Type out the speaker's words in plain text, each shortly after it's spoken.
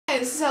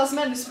this is Alice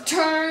Madness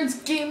Returns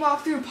Game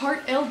Walkthrough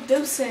Part El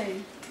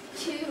Doce.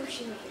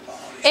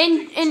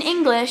 In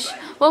English,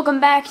 welcome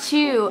back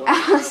to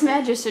Alice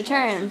Madness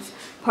Returns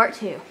Part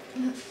 2.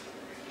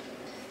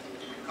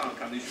 Can't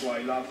come this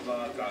way, love, go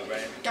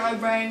round. Go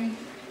Brain.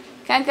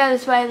 Can't go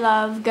this way,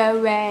 love. Go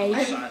Ray.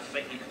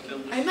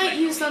 I might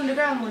use the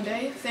underground one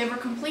day if they ever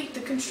complete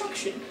the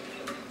construction.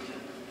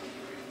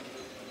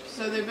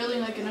 So they're building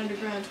like an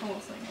underground tunnel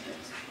thing, I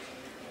guess.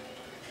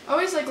 I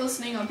always like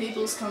listening on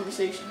people's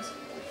conversations.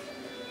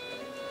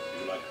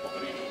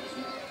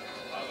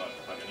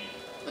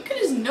 Look at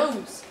his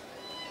nose.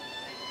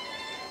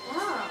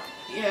 Wow.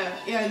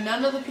 Yeah,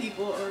 none of the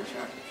people are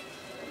attractive.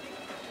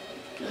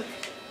 Look,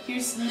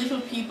 here's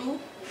little people.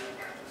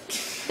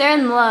 They're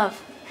in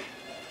love.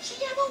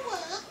 She never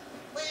work.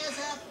 Where's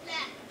her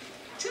flat?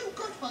 Too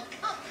good for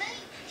company.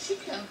 She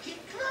don't get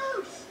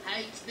close.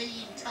 Hates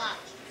being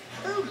touched.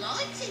 Who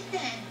likes it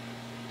then?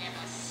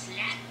 Never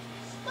slap,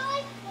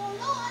 spite, or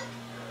like.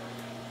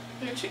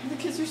 The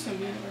kids are so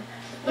mean.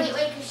 Wait,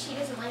 because she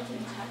doesn't like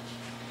being touched.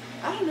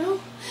 I don't know.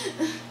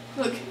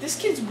 Look, this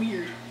kid's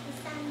weird. The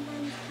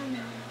sunburns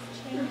coming,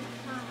 train of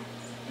cars,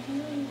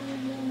 ignoring the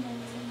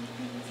windows and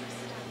pools of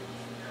stars.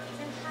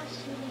 So hush,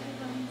 you little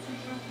ones, and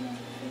have no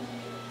fear.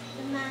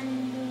 The man in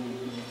the moon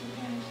is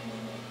attention.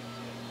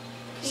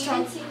 Can you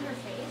even see her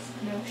face?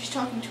 No, she's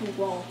talking to a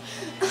wall.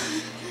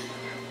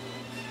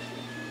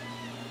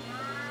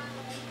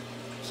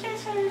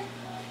 Kiss her.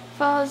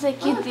 Follows a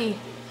cutie.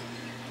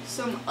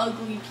 Some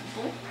ugly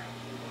people.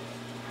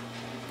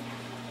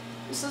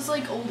 This is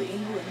like old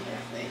England,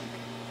 I think.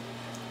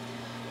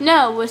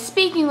 No, we're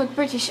speaking with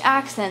British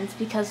accents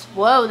because,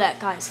 whoa, that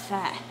guy's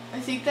fat. I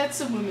think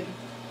that's a woman.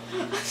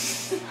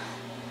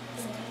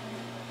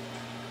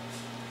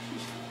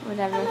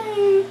 Whatever.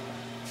 Hello.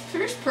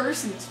 First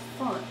person's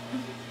fun.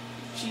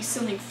 She's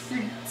selling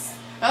fruits.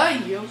 Oh,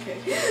 you okay?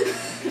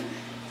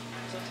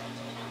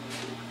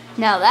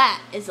 Now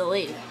that is a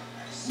lady.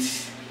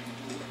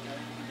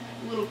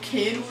 Little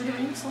kid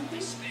ordering something.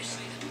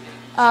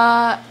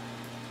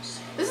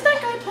 Isn't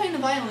that guy playing the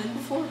violin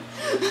before?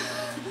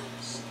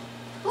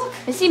 Look.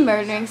 Is he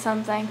murdering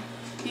something?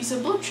 He's a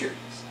butcher.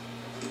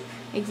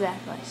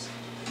 Exactly.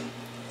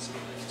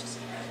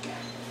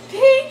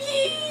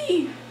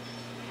 Piggy!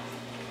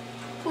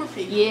 Poor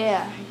Piggy.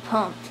 Yeah, I'm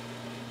pumped.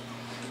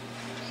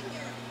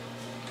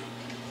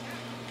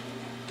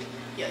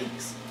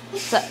 Yikes.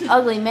 It's an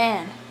ugly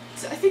man.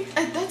 So I think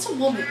that's a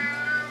woman.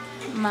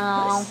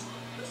 Meow.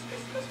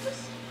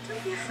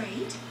 Don't be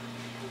afraid.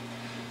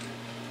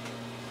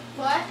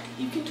 What?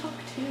 You can talk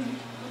too.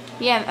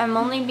 Yeah, I'm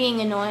only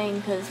being annoying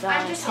because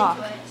I'm I just talk.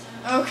 into it.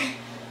 So. Okay.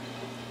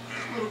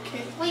 Little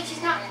kid. Wait,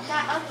 she's not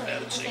that ugly. Now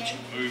teach Okay.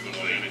 you move and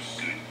learn.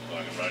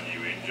 I can run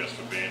you in just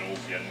for being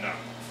off your nut.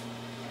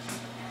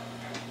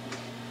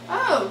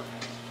 Oh.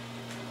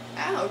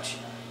 Ouch.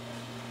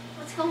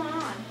 What's going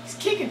on? He's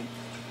kicking.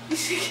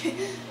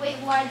 Wait,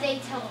 what did they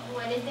tell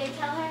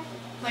her?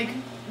 Like,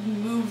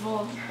 move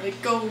on.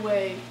 Like, go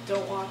away.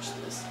 Don't watch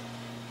this.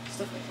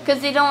 Stuff like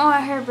Because they don't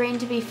want her brain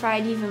to be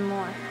fried even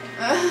more.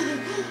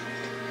 that.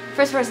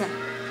 First person.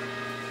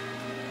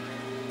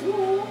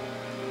 Ooh.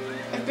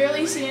 I've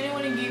barely seen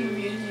anyone in game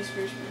reviews use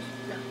first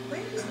person.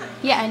 Where is that?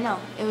 Yeah, I know.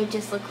 It would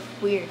just look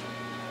weird.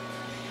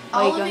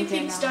 All you living going through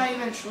things now? die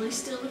eventually.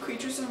 Still, the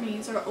creatures and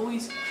means are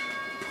always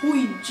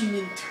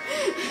poignant.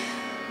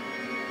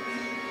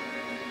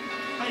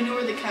 I know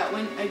where the cat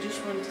went. I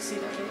just wanted to see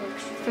that little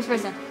extra. First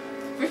person.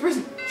 First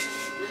person.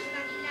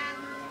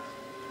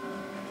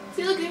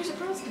 See, look, there's a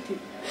prostitute.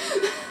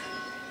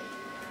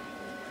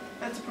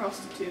 That's a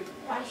prostitute.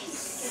 Why is she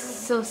skinny?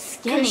 So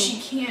skinny. Because she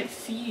can't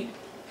feed.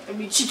 I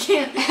mean, she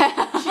can't. She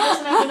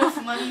doesn't have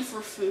enough money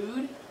for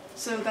food,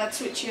 so that's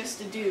what she has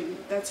to do.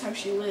 That's how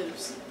she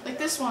lives. Like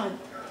this one.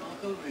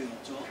 Like a real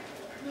dog,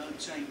 no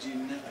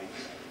changing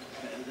nappies.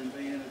 Better than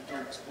being a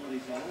dog's body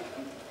for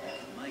often.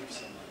 Make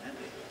someone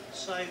happy.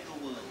 Save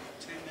the world,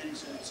 2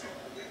 minutes at a time.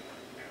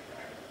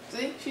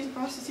 See, she's a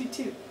prostitute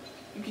too.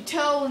 You can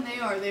tell when they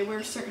are. They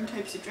wear certain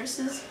types of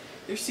dresses.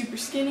 They're super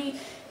skinny,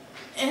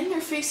 and their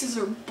faces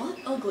are butt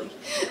ugly.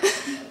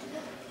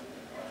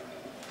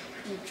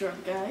 You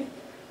drunk guy.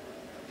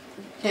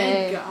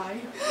 Dead Hey.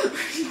 guy.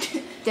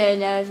 Dead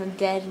knows I'm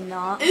dead and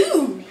not.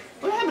 Ooh!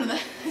 What happened to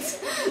that?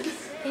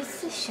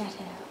 It's the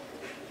shadow.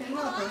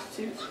 Another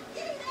prostitute.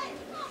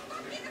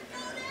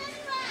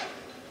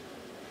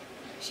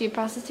 She a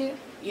prostitute?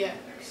 Yeah,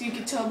 so you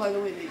can tell by the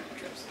way they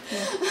dress.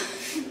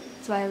 Yeah.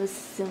 That's why I was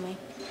assuming.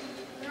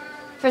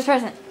 First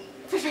person.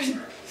 First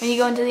person. When you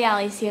go into the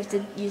alleys, you have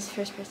to use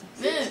first person.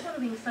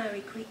 Following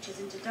furry creatures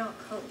into dark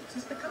holes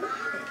has become a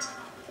habit.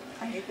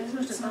 I hate It's that.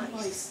 not It's not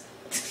advice.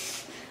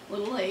 nice. A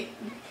little late.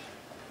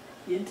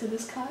 You into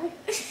this guy?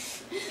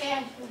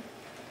 Yeah,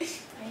 I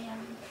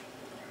am.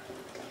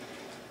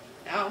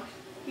 Now,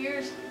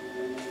 here's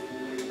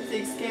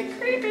things get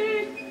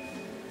creepy.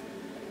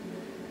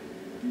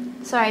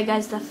 Sorry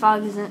guys, the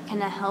fog isn't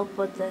gonna help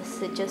with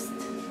this. It just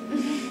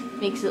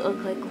makes it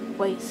look like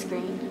white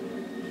screen.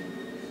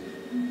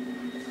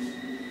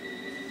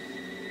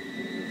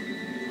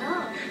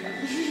 Oh.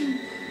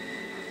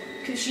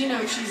 Because she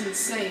knows she's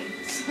insane.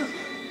 So.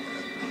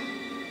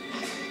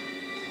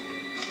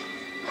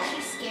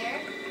 She's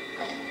scared.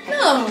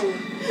 No!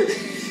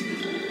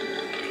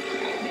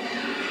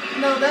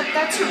 No,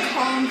 that's her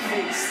calm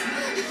face.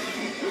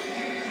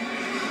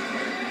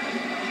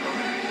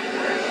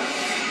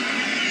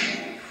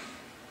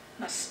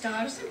 My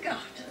stars and garters.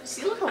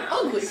 See, look how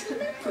ugly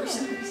that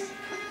person is.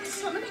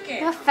 Summon Look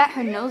again. how fat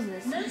her nose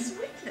is. Nurse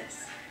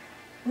Witless.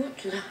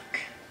 What luck.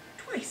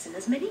 Twice in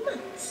as many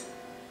months.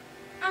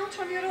 Out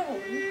on your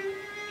own?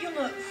 You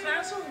look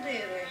frazzled,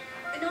 dearie.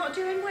 You're not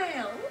doing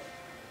well?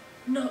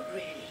 Not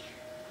really.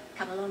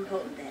 Come along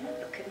home then and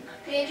look at my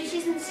Maybe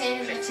she's insane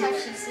and that's how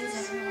she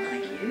sees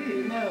everyone. like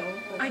you. No.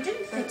 I don't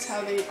think That's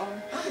how they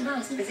are. Our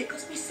last visit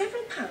cost me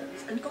several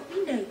pounds and got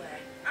me nowhere.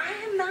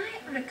 I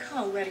might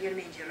recall where your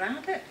mangy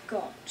rabbit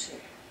got to.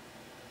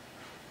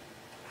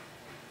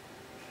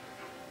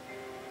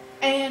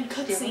 And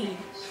cutscene.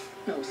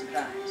 No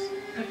surprise.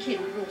 Her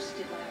kin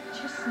roasted like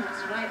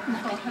chestnuts right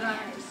before her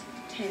eyes.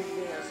 10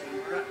 years in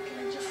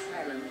Rutland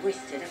Asylum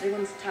wasted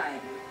everyone's time.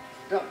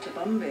 Dr.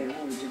 Bumby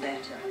won't do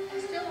better.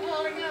 Still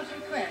hauling out her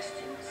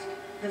questions.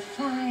 The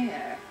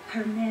fire,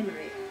 her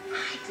memory.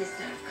 I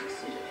deserve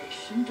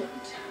consideration,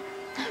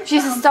 don't I?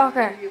 She's a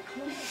stalker.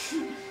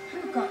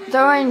 Who got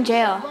Throw her in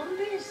jail.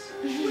 Bumbies?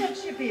 Where'd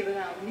she be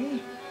without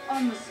me?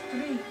 On the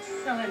streets,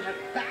 selling her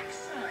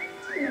backside.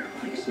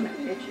 Likes my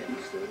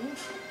pigeons, though.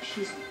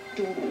 She's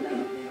dole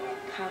out the odd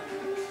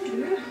pound,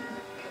 too.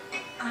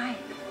 I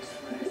was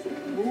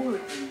worth more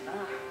than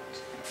that.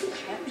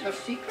 Kept her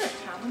secret,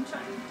 haven't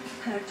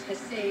I? Heard her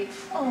say,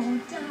 oh,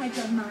 died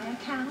on my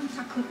account,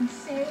 I couldn't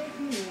save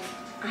you.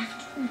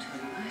 I've told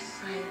her my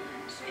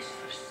silence is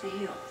for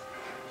sale.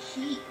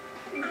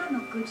 I'm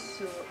a good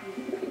sort,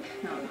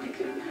 not like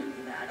her man,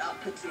 that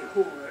uppity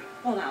whore.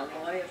 Or our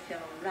lawyer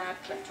fellow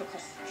Radcliffe took a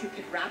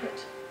stupid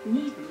rabbit.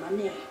 Need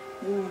money.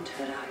 Warned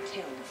her I'd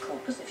tell the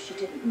coppers if she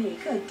didn't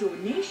make a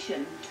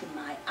donation to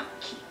my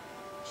upkeep.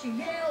 She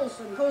yells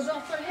and goes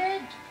off her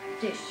head.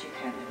 Guess she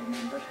can't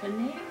remember her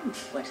name,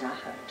 what I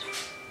heard.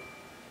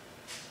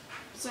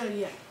 So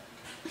yeah.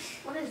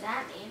 What does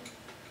that mean?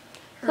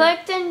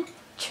 Collect and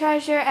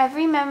treasure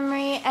every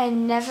memory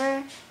and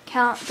never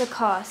count the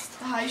cost.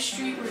 The high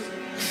street was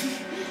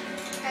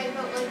Okay,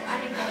 but like,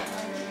 I didn't get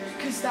it.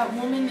 because that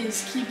woman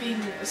is keeping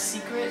a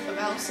secret of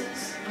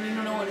Alice's. I mean, you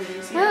don't know what it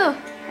is Ooh, yet.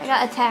 I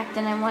got attacked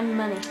and I won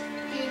money.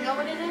 Do you know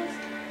what it is?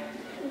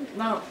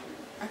 No,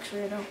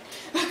 actually I don't.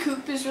 A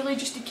coop is really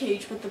just a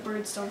cage, but the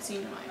birds don't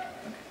seem to mind.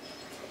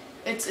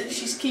 Okay.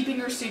 She's keeping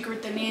her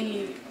secret. The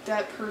nanny,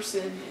 that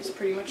person is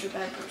pretty much a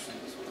bad person.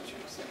 Is what I'm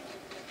trying to say.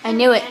 I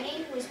knew it.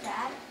 Nanny was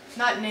bad.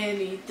 Not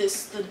nanny.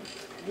 The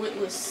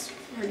Witless.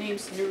 Her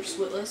name's Nurse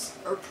Witless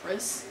or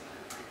Priss.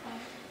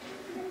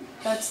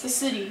 That's the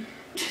city.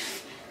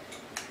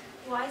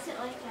 Why is it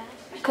like that?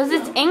 Because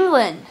it's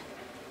England.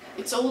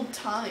 It's old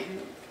time.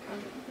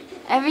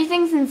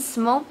 Everything's in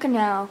smoke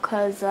now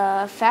because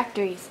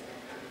factories.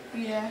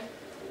 Yeah.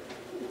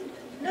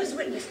 Nurse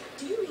Witness,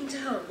 do you mean to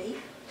harm me?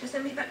 To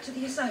send me back to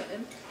the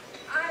asylum?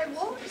 I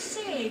won't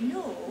say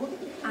no.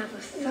 I've a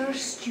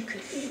thirst you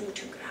could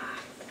photograph.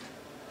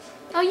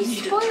 Oh, you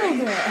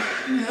spoiled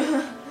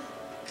it.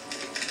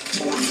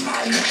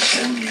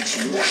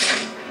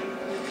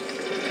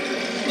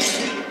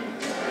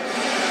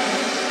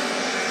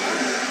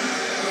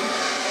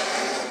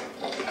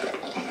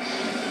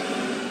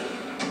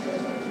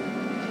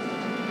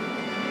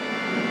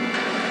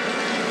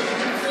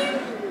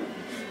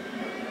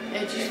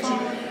 Edgy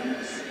falling.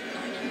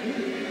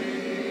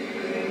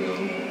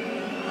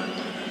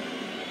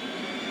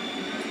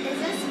 Is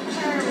this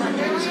her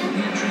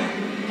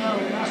Wonderland? No,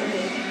 not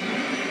really.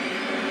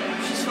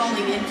 She's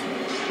falling into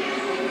it.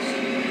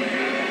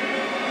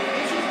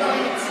 She's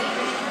going insane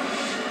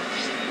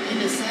right In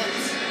a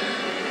sense.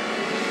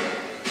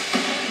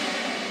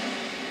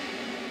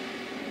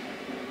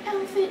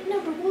 Outfit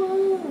number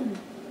 1.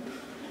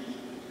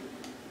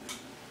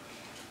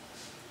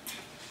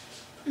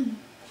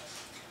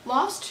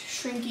 Lost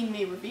shrinking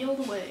may reveal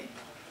the way.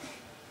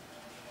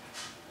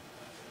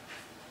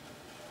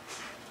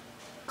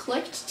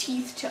 Collect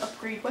teeth to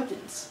upgrade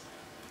weapons.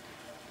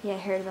 Yeah, I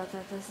heard about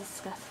that. That's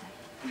disgusting.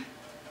 now.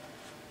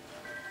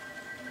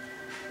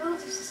 Oh,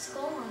 there's a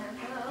skull on her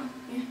bow.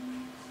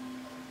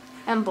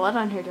 And blood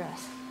on her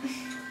dress.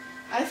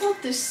 I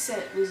thought this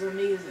set was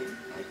amazing.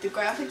 Like, the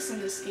graphics in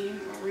this game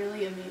are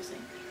really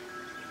amazing.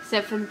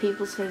 Except for the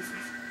people's faces.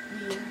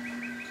 Yeah.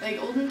 Like,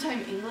 olden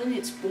time England,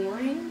 it's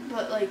boring,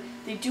 but, like,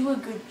 they do a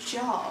good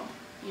job,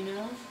 you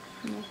know?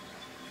 Yeah.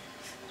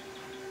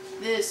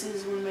 This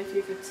is one of my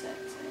favorite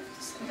sets, I have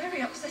to say. A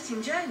very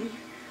upsetting journey.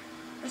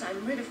 But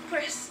I'm rid of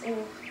Chris, or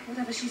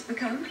whatever she's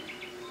become.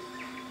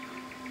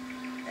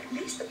 At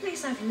least the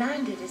place I've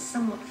landed is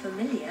somewhat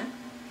familiar.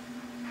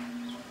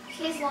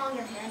 She has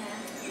longer hair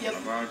now.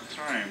 Yep, About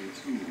time,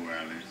 too,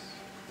 Alice.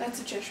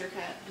 that's a Cheshire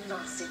cat.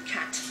 Nasty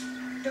cat.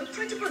 Don't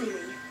try to bully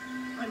me.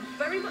 I'm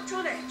very much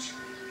on edge.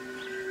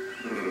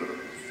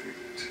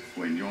 Perfect.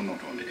 When you're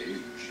not on edge,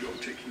 you're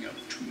taking up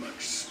too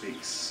much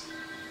space.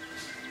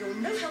 You're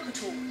no help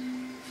at all.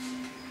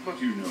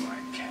 But you know I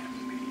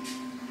can be.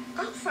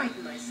 I'll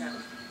frighten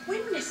myself.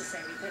 When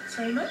necessary, thanks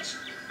very much.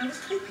 I was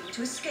hoping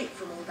to escape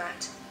from all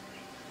that.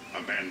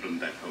 Abandon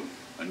that hope.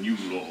 A new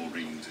law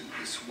reigns in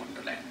this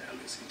wonderland,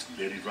 Alice. It's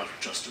very rough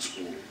justice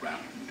all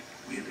round.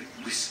 We're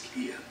at risk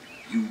here.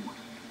 You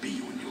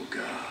be on your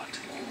guard.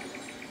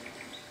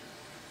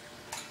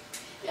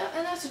 Yeah,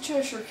 and that's a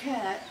Cheshire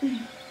Cat.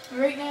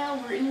 Right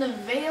now, we're in the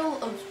Vale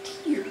of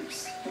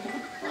Tears.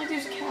 Like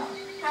there's a cow.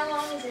 How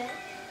long is it?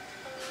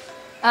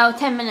 Oh,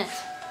 10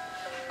 minutes.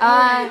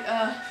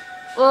 Alright,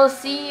 We'll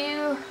see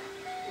you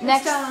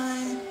next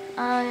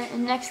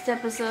time. next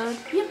episode.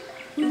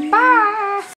 Yep. Bye.